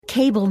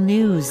Cable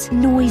news,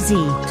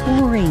 noisy,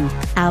 boring,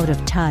 out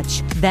of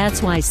touch.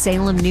 That's why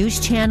Salem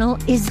News Channel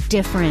is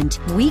different.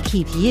 We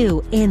keep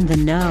you in the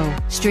know.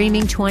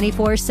 Streaming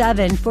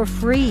 24/7 for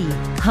free.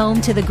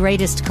 Home to the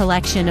greatest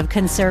collection of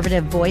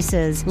conservative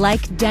voices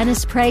like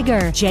Dennis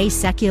Prager, Jay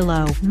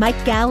Sekulow,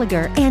 Mike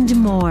Gallagher, and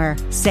more.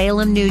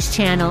 Salem News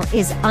Channel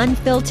is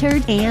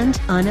unfiltered and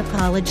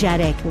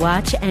unapologetic.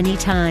 Watch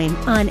anytime,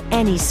 on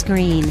any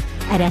screen,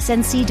 at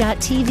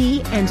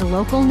snc.tv and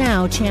Local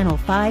Now Channel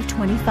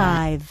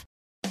 525.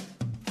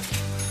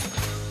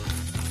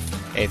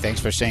 Hey,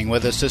 thanks for staying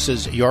with us. This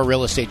is Your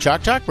Real Estate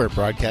Chalk Talk. We're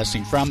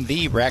broadcasting from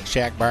the Rack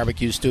Shack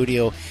Barbecue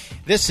Studio.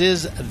 This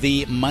is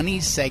the money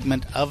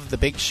segment of the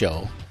big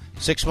show.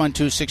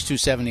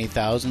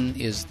 612-627-8000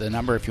 is the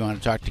number if you want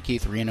to talk to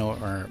Keith Reno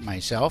or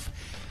myself.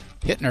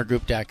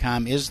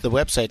 HittnerGroup.com is the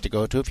website to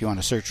go to if you want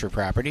to search for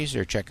properties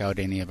or check out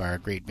any of our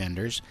great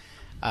vendors.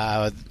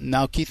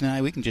 Now, Keith and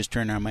I, we can just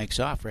turn our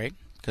mics off, right?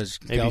 Because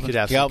maybe you could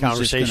have some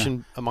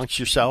conversation amongst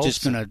yourselves.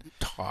 Just going to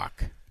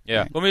talk.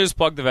 Yeah. Let me just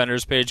plug the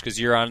vendors page because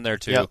you're on there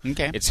too. Yep.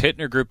 Okay. It's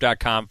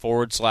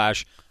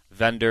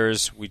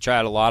HittnerGroup.com/vendors. We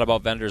chatted a lot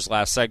about vendors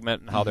last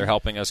segment and how they're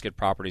helping us get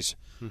properties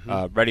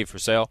ready for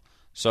sale.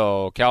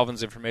 So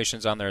Calvin's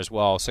information's on there as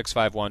well,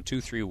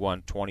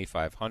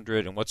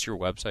 651-231-2500. And what's your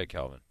website,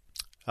 Calvin?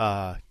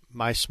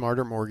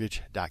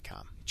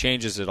 MySmarterMortgage.com.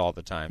 Changes it all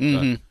the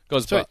time.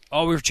 Goes, we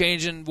were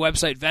changing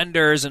website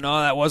vendors and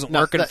that wasn't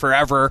working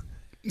forever.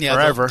 Yeah,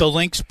 forever. The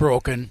link's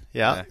broken.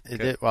 Yeah, it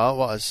did. Well, it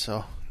was.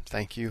 So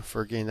thank you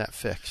for getting that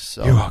fixed.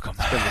 So you're welcome.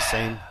 It's been the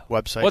same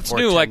website. What's for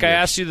new? 10 Like years. I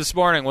asked you this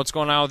morning, what's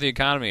going on with the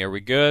economy? Are we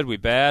good? We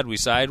bad? We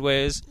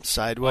sideways?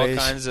 Sideways.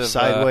 All kinds of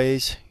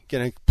sideways.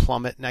 Going to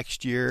plummet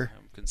next year,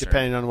 concerned.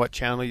 depending on what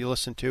channel you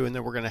listen to, and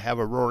then we're going to have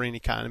a roaring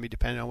economy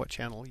depending on what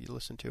channel you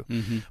listen to.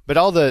 But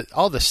all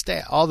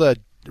the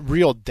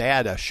real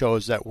data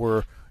shows that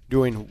we're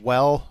doing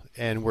well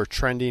and we're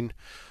trending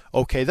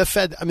okay. The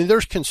Fed, I mean,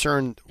 there's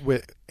concern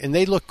with, and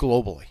they look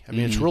globally. I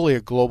mean, it's really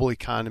a global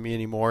economy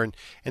anymore,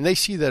 and they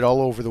see that all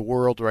over the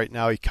world right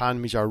now.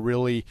 Economies are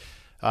really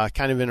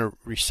kind of in a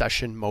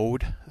recession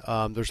mode.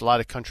 There's a lot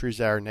of countries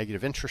that are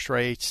negative interest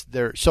rates.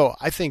 So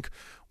I think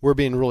we're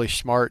being really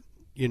smart.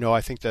 You know,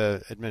 I think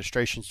the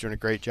administration's doing a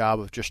great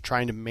job of just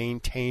trying to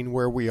maintain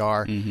where we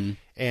are.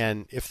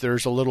 And if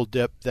there's a little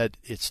dip, that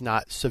it's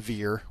not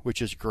severe,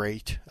 which is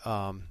great.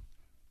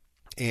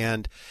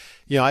 And,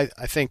 you know, I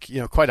think,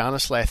 you know, quite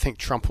honestly, I think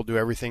Trump will do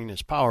everything in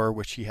his power,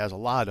 which he has a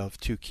lot of,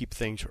 to keep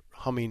things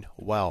humming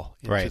well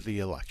into the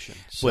election.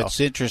 So, what's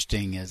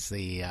interesting is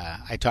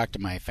I talked to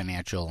my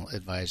financial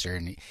advisor,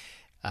 and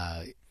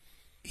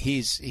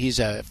he's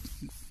a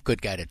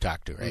good guy to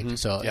talk to, right?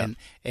 So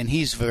and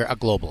he's a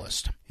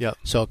globalist. Yep.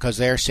 So because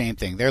they're same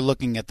thing, they're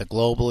looking at the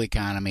global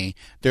economy.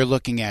 They're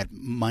looking at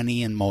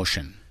money in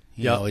motion.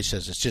 He always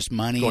says it's just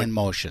money in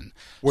motion.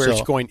 Where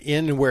it's going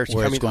in and where it's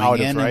coming out of, right?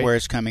 And where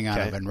it's coming out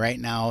of. And right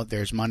now,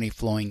 there's money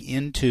flowing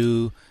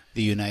into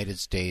the United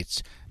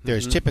States.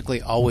 There's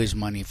typically always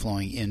money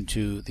flowing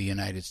into the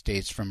United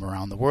States from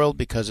around the world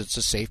because it's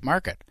a safe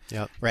market,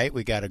 right?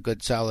 We got a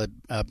good, solid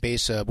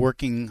base of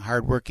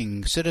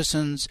hardworking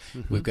citizens.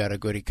 We've got a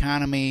good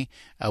economy.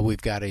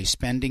 We've got a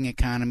spending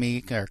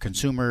economy. Our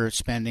consumer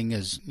spending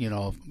is,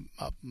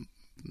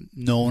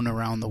 known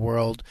around the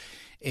world.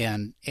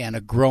 And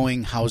a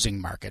growing housing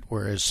market,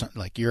 whereas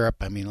like Europe,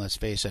 I mean, let's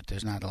face it,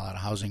 there's not a lot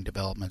of housing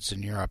developments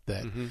in Europe.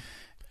 That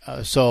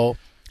so,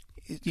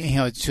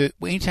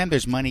 anytime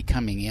there's money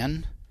coming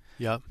in,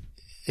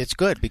 it's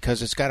good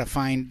because it's got to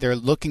find. They're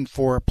looking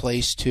for a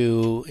place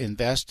to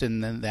invest,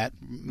 and then that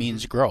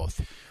means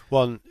growth.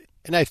 Well,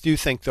 and I do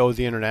think though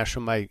the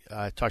international. I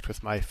talked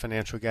with my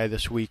financial guy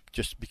this week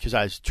just because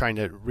I was trying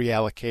to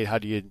reallocate. How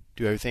do you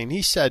do everything? And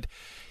he said,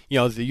 you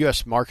know, the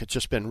U.S. market's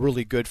just been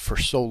really good for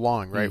so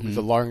long, right? With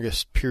the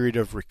longest period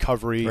of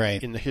recovery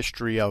in the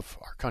history of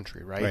our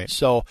country, right?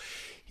 So,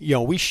 you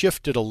know, we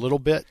shifted a little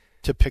bit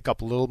to pick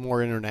up a little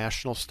more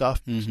international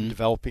stuff,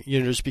 developing,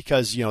 just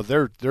because,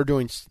 they're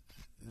doing,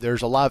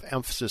 there's a lot of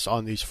emphasis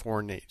on these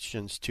foreign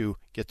nations to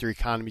get their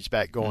economies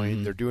back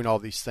going. They're doing all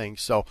these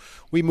things. So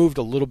we moved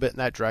a little bit in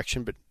that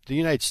direction, but the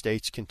United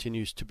States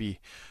continues to be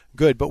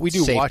good. But we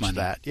do watch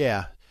that.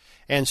 Yeah.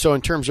 And so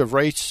in terms of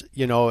rates,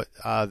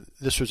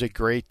 this was a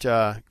great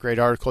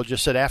article. It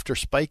just said after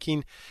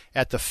spiking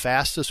at the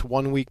fastest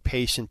 1 week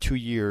pace in 2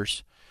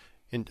 years,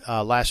 and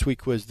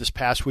this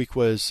past week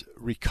was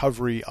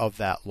recovery of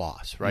that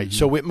loss, right?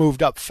 So it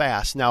moved up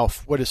fast. Now,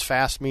 what does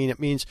fast mean? It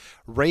means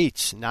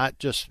rates, not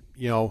just,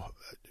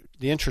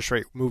 the interest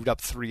rate moved up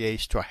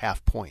 3/8 to a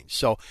half point.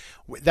 So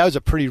that was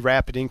a pretty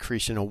rapid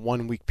increase in a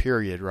 1 week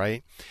period,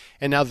 right?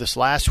 And now this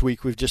last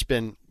week, we've just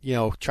been,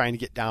 trying to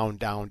get down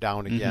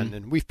again.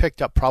 And we've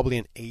picked up probably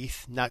an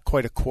eighth, not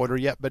quite a quarter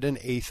yet, but an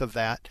eighth of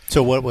that.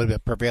 So what would a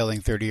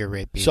prevailing 30-year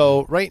rate be?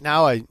 So right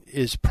now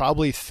is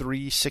probably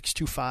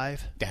 3.625.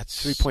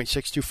 That's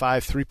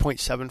 3.625,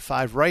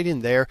 3.75, right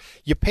in there.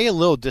 You pay a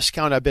little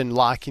discount. I've been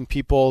locking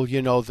people,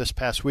 this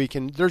past week,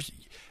 and there's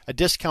A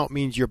discount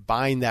means you're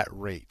buying that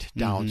rate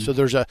down. So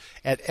there's at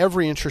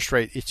every interest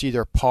rate, it's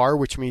either par,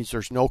 which means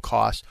there's no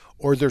cost,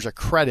 or there's a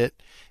credit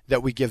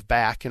that we give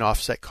back and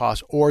offset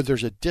costs, or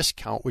there's a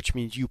discount, which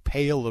means you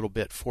pay a little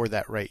bit for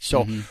that rate.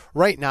 So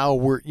right now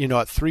we're at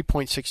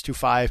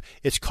 3.625.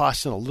 It's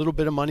costing a little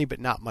bit of money, but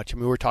not much. I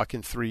mean, we're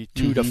talking $200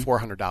 to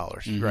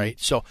 $400, right?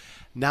 So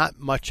not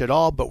much at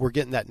all, but we're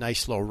getting that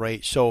nice low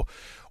rate. So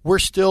we're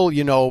still,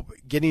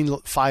 getting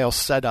files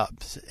set up,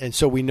 and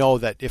so we know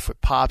that if it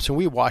pops, and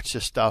we watch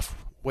this stuff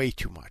way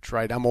too much,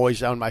 right? I'm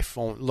always on my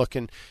phone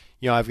looking.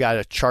 I've got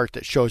a chart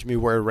that shows me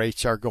where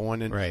rates are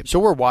going, and so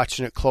we're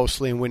watching it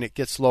closely. And when it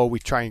gets low, we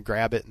try and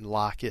grab it and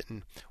lock it,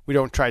 and we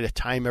don't try to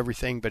time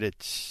everything, but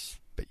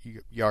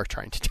you are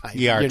trying to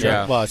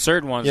time. Well,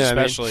 certain ones,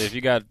 especially if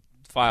you got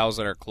files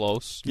that are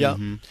close. Yeah.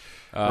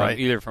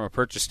 Either from a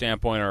purchase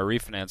standpoint or a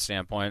refinance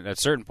standpoint. At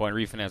a certain point,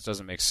 refinance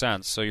doesn't make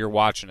sense, so you're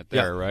watching it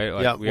there, right?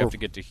 Like we have to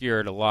get to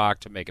here to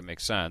lock to make it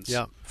make sense.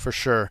 Yeah, for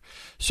sure.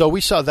 So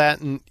we saw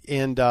that,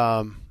 and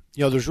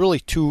there's really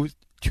two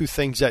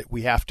things that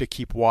we have to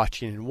keep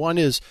watching. And one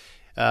is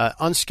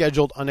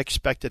unscheduled,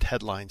 unexpected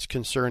headlines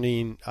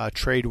concerning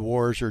trade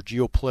wars or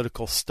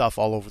geopolitical stuff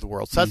all over the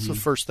world. So that's the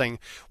first thing.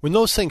 When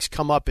those things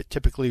come up, it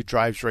typically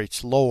drives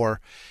rates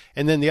lower.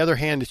 And then the other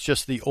hand, it's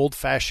just the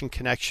old-fashioned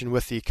connection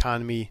with the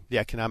economy, the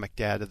economic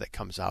data that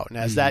comes out. And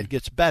as that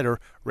gets better,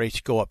 rates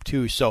go up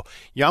too. So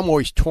I'm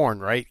always torn,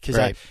 right?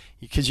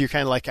 Because you're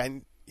kind of like,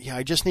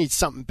 I just need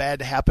something bad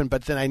to happen,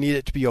 but then I need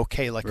it to be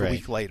okay a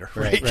week later,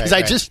 right? Because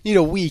I just need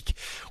a week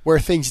where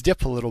things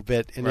dip a little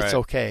bit and it's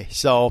okay.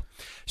 So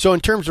in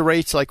terms of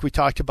rates, like we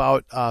talked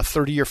about,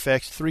 30-year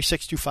fixed,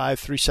 3.625,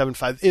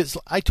 3.75.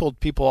 I told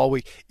people all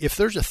week, if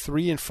there's a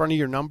 3 in front of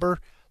your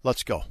number,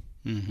 let's go,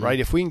 right?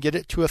 If we can get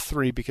it to a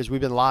 3, because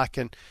we've been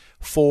locking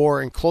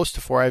 4 and close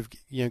to 4. I've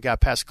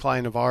got past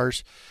client of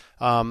ours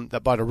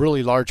that bought a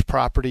really large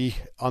property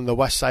on the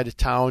west side of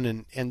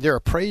town, and their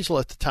appraisal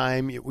at the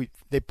time,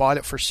 they bought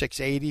it for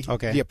 $680.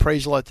 Okay. The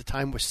appraisal at the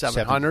time was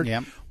 $700.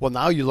 Yep. Well,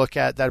 now you look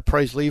at that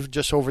appraisal, even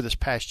just over this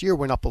past year,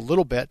 went up a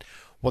little bit.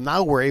 Well,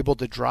 now we're able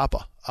to drop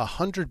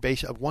 100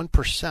 base of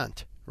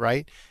 1%,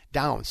 right,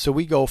 down. So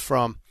we go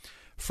from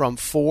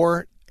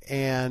 4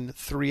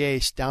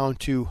 3/8 down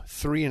to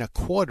 3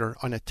 1/4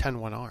 on a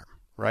 10-1 arm,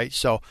 right?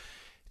 So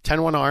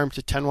 10-1 arm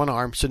to 10-1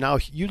 arm. So now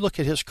you look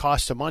at his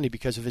cost of money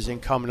because of his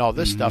income and all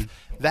this stuff.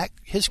 That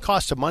his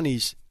cost of money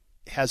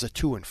has a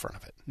 2 in front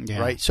of it,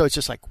 right? So it's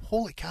just like,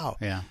 holy cow.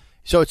 Yeah.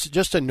 So it's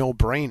just a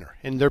no-brainer,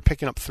 and they're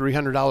picking up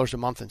 $300 a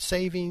month in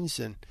savings,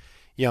 and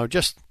it's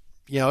just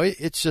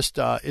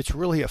it's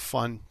really a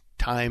fun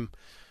time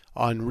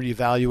on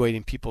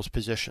reevaluating people's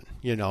position.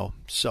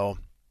 So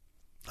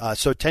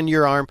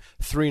 10-year arm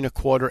 3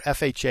 1/4,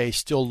 FHA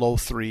still low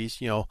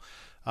 3s.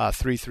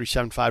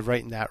 3.75,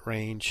 right in that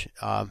range.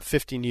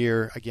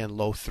 15-year, again,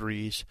 low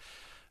 3s.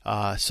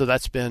 So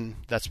that's been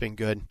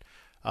good.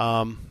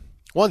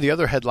 One of the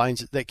other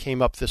headlines that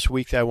came up this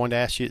week that I wanted to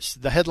ask you,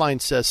 the headline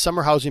says,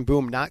 summer housing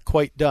boom not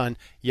quite done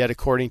yet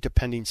according to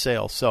pending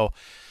sales. So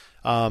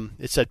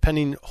it said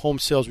pending home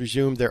sales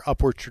resumed their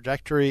upward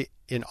trajectory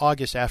in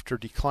August after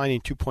declining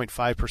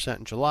 2.5%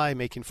 in July,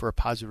 making for a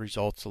positive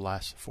results the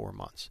last 4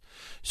 months.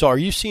 So are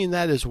you seeing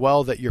that as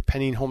well, that your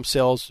pending home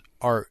sales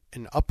are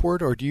an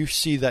upward, or do you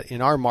see that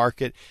in our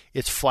market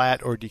it's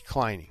flat or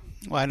declining?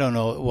 Well, I don't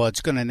know. Well,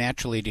 it's going to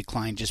naturally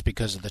decline just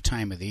because of the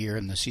time of the year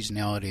and the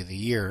seasonality of the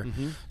year.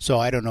 So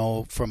I don't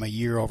know from a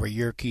year over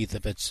year, Keith,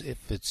 if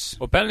it's.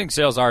 Well, pending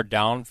sales are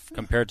down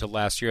compared to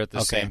last year at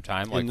the same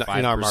time, like 5%.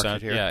 In our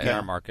market here. In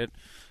our market.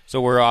 So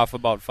we're off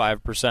about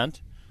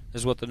 5%.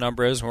 Is what the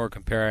number is, and we're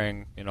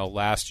comparing,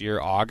 last year,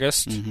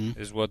 August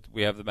is what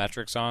we have the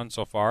metrics on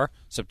so far.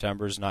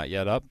 September is not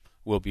yet up.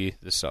 Will be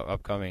this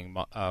upcoming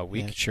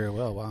week. Yeah, it sure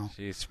will. Wow.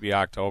 It's to be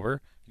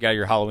October. You got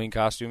your Halloween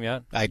costume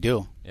yet? I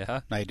do. Yeah?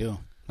 I do.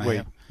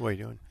 Wait, what are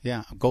you doing?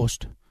 Yeah,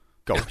 Ghost.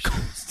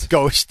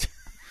 Ghost.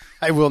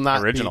 I will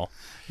not Original.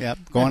 Yep,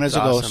 going as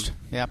a awesome. ghost.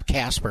 Yep,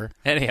 Casper.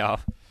 Anyhow.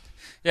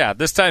 Yeah,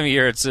 this time of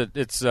year, it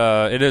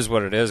is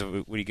what it is.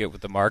 We get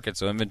with the market,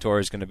 so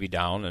inventory is going to be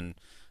down, and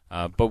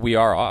but we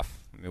are off.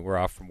 I mean, we're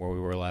off from where we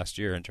were last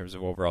year in terms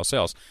of overall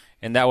sales,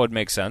 and that would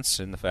make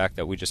sense in the fact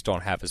that we just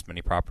don't have as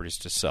many properties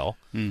to sell.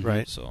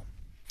 Right.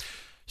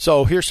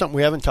 So here's something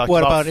we haven't talked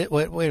about. What about it?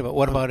 Wait a minute.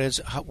 What about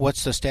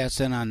what's the stats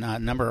then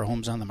on number of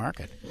homes on the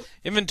market?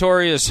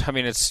 Inventory is,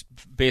 it's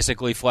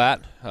basically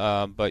flat,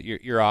 but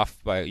you're off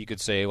by, you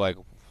could say,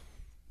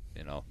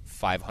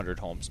 500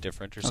 homes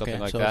different or something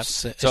like that.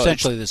 So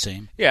essentially the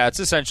same. Yeah, it's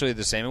essentially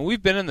the same, and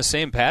we've been in the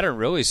same pattern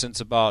really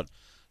since about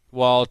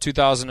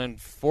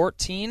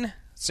 2014.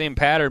 Same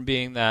pattern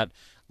being that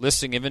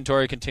listing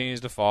inventory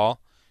continues to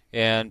fall,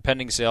 and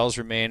pending sales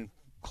remain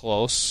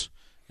close.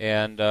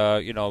 And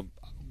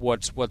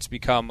what's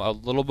become a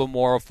little bit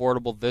more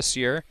affordable this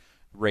year,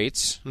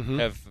 rates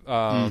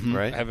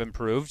have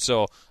improved.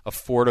 So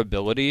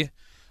affordability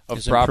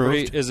of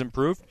property is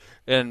improved.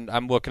 And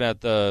I'm looking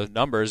at the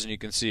numbers, and you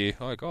can see,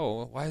 why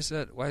is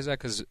that? Why is that?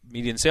 Because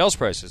median sales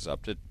price is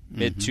up to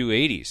mid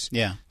 280s.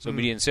 Yeah. So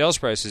median sales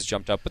price has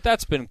jumped up, but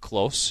that's been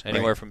close,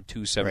 anywhere from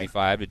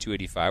 275 to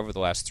 285 over the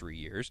last 3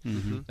 years.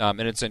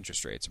 And it's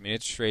interest rates. I mean,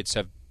 interest rates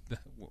have,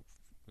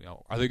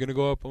 are they going to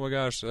go up? Oh my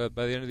gosh!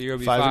 By the end of the year, it'll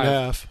be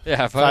 5.5.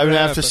 Yeah,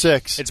 5.5 to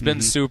 6. It's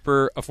been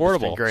super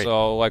affordable. Great.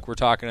 So, like we're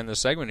talking in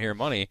this segment here,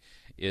 money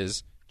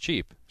is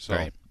cheap. So.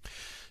 Right.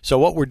 So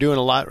what we're doing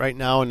a lot right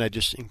now, and I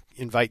just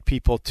invite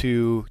people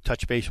to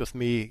touch base with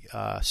me,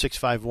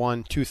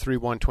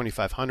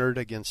 651-231-2500.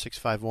 Again,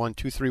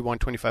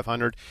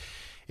 651-231-2500.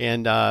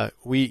 And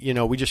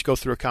we just go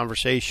through a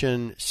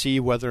conversation, see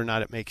whether or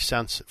not it makes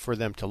sense for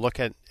them to look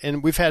at.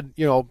 And we've had,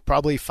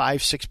 probably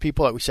 5-6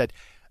 people that we said,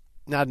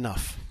 not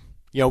enough.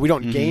 We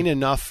don't gain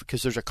enough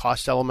because there's a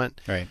cost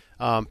element. Right.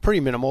 Pretty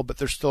minimal, but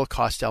there's still a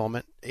cost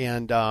element.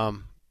 And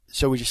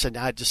so we just said,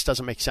 it just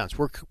doesn't make sense.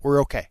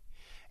 We're okay.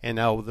 And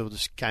now they'll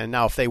just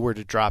now if they were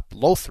to drop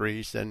low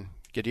 3s, then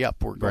giddy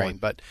up, we're going. Right.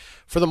 But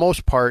for the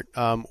most part,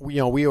 we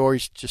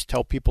always just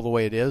tell people the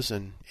way it is,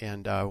 and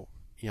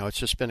it's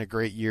just been a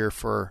great year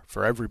for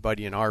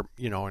everybody in our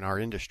in our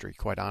industry,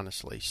 quite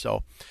honestly.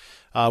 So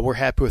we're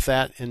happy with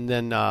that. And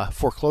then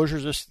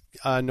foreclosures, this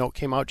note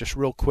came out just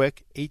real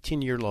quick,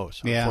 18-year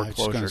lows on foreclosures.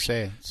 I was going to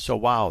say. So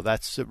wow,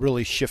 that's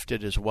really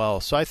shifted as well.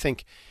 So I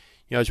think,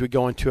 as we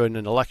go into an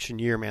election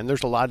year, man,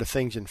 there's a lot of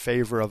things in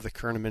favor of the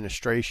current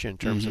administration in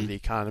terms of the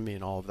economy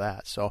and all of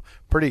that. So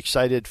pretty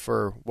excited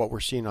for what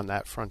we're seeing on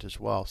that front as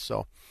well.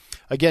 So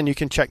again, you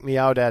can check me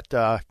out at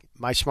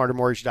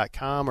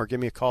mysmartermortgage.com or give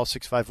me a call,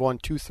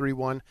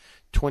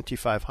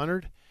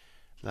 651-231-2500.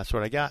 That's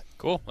what I got.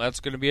 Cool. That's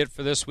going to be it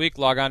for this week.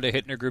 Log on to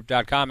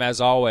hittnergroup.com as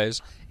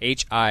always,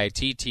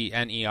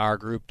 HITTNER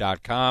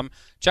group.com.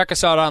 Check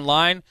us out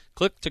online.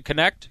 Click to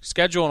connect,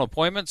 schedule an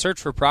appointment,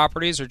 search for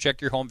properties, or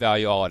check your home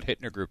value all at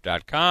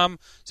hittnergroup.com.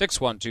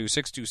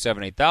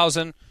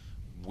 612-627-8000.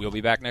 We'll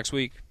be back next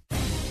week.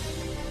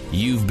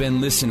 You've been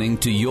listening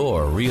to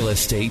your Real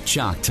Estate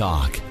Chalk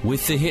Talk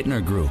with the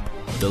Hittner Group,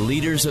 the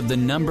leaders of the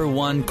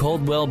 #1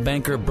 Coldwell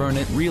Banker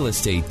Burnett real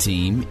estate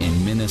team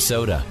in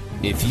Minnesota.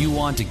 If you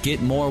want to get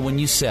more when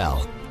you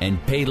sell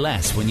and pay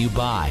less when you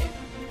buy,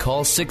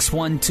 call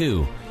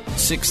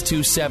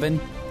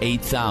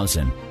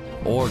 612-627-8000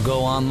 or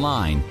go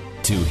online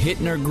to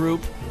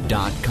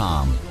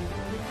hittnergroup.com.